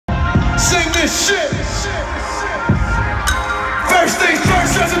Sing this shit. First things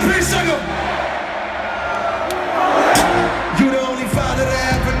first, as a peace singer. You the only father that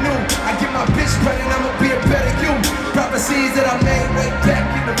I ever knew. I get my bitch pregnant, I'ma be a better you. Prophecies that I made way back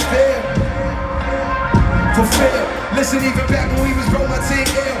in the field. Fulfilled. Listen, even back when we was broke, my team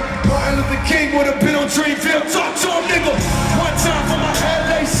ill. Martin Luther King would have been on Dreamville. Talk to him, nigga. One time for my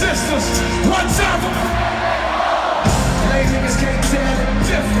LA sisters. One time for my lame niggas can't tell the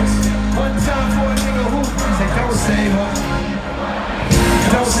difference. One time for a nigga who say, don't save her.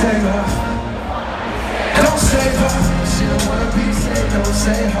 Don't save her. Don't save her. She don't wanna be saved. Don't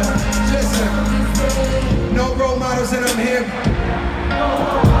save her. Listen, no role models and I'm here.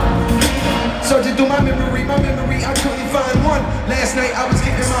 Searching through my memory, I couldn't find one. Last night I was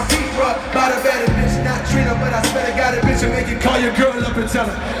getting my feet rubbed by the better bitch, not Trina, but I swear to God, a bitch will make you call your girl up and tell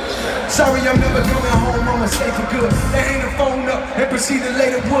her, sorry, I'm never coming home, I'ma stay for good. They hang the phone up and proceed to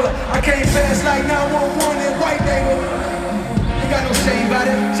lay the wood. I came fast like 911 in white neighborhood. Ain't got no shame about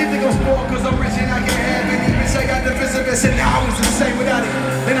it. She think I'm spoiled cause I'm rich and I can't have any. Bitch, I got defensive and said, nah, I was the same without it.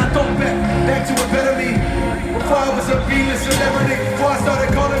 Then I thought back to a better me. Before I was a B-list celebrity, before I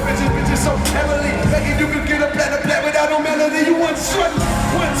started calling bitches so heavily, thinking you could get a platinum without no melody. You want sweat.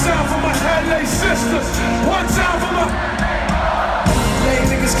 One time for my LA sisters. One time for my lame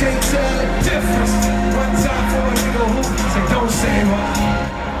niggas can't tell the difference. One time for a nigga who say don't save her.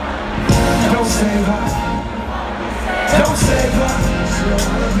 Don't save her. Don't save her. She don't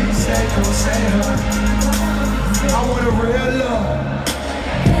wanna be saved. Don't save her. I want a real love.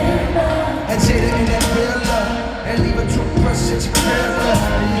 And Jada in that real love. And leave a toothbrush at your crib, love.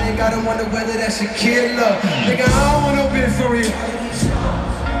 You ain't gotta wonder whether that's your kid, love. Nigga, I don't want no bitch for real.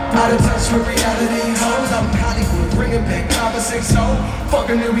 Out of touch with reality, hoes. I'm Hollywood, bringing back conversation.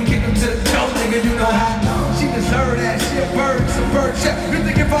 Fucking then we kick him to the door, nigga, you know how. She deserve that, she a bird, it's a bird check. You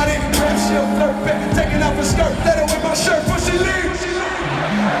think if I didn't grab, she'll flirt back. Taking off her skirt, let her wear my shirt, but she leaves.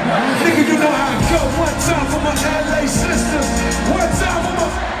 Nigga, you know how it go. One time for my LA sisters. One time for my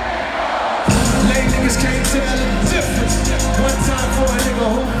lame niggas can't tell the difference. One time for a nigga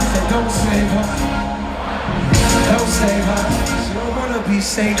who say don't save her. Don't save her. She don't wanna be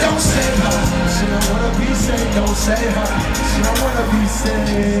saved. Don't save her. She don't wanna be saved. Don't save her. She don't wanna be saved.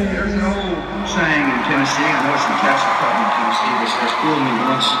 There's an old saying in Tennessee, I know it's in Tax Department in Tennessee, that says, fool me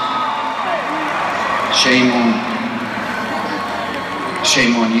once, shame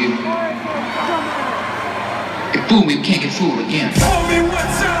on you. If fool me, we can't get fooled again. Fool me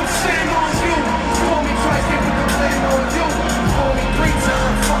one time, shame on you. Fool me twice, get the blame on you. Fool me 3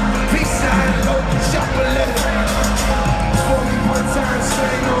 times, fuck me, peace sign, open shop a letter. Fool me one time,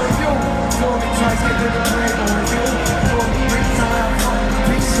 shame on you. Fool me twice, get the blame on you. Fool me 3 times, fuck me,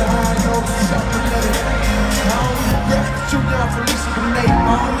 peace sign, open shop a letter. I only regret too young for Lisa Bonet.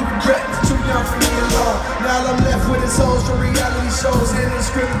 I only regret too young for me alone. Now I'm left with his souls from reality shows. And the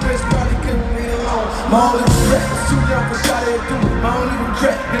script bitch probably couldn't read alone. My only regret is too young for shot it through. My only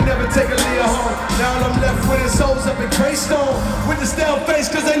regret, they never take a Leah home. Now I'm left with his souls up in Greystone. With the stale face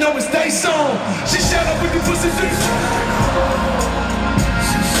cause they know it's they song. She shot up with the pussy juice.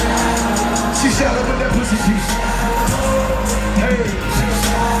 She shot up with that pussy juice. Hey.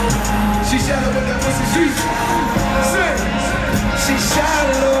 She shot up with that pussy juice. Say. She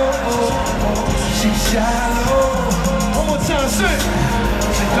shallow. She shallow. One more time, say.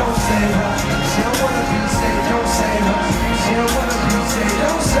 She don't save her. She don't wanna be saved. Don't save her. She don't wanna be saved.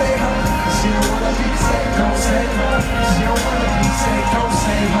 Don't save her. She don't wanna be saved. Don't save her. She don't wanna be saved. Don't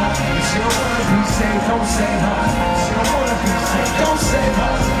save her. She don't wanna be saved. Don't save her. She don't wanna be saved. Don't save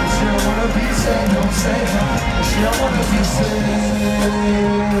her. She don't wanna be saved. Don't save her. She don't wanna be saved.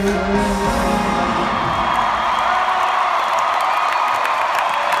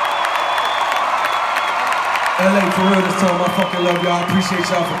 LA, for real this time, I fucking love y'all. I appreciate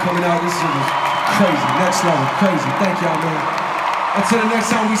y'all for coming out. This shit was crazy, next level, crazy. Thank y'all, man. Until the next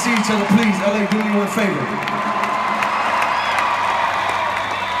time we see each other, please, LA, do me one favor.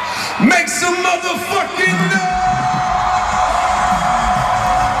 Make some motherfucking noise!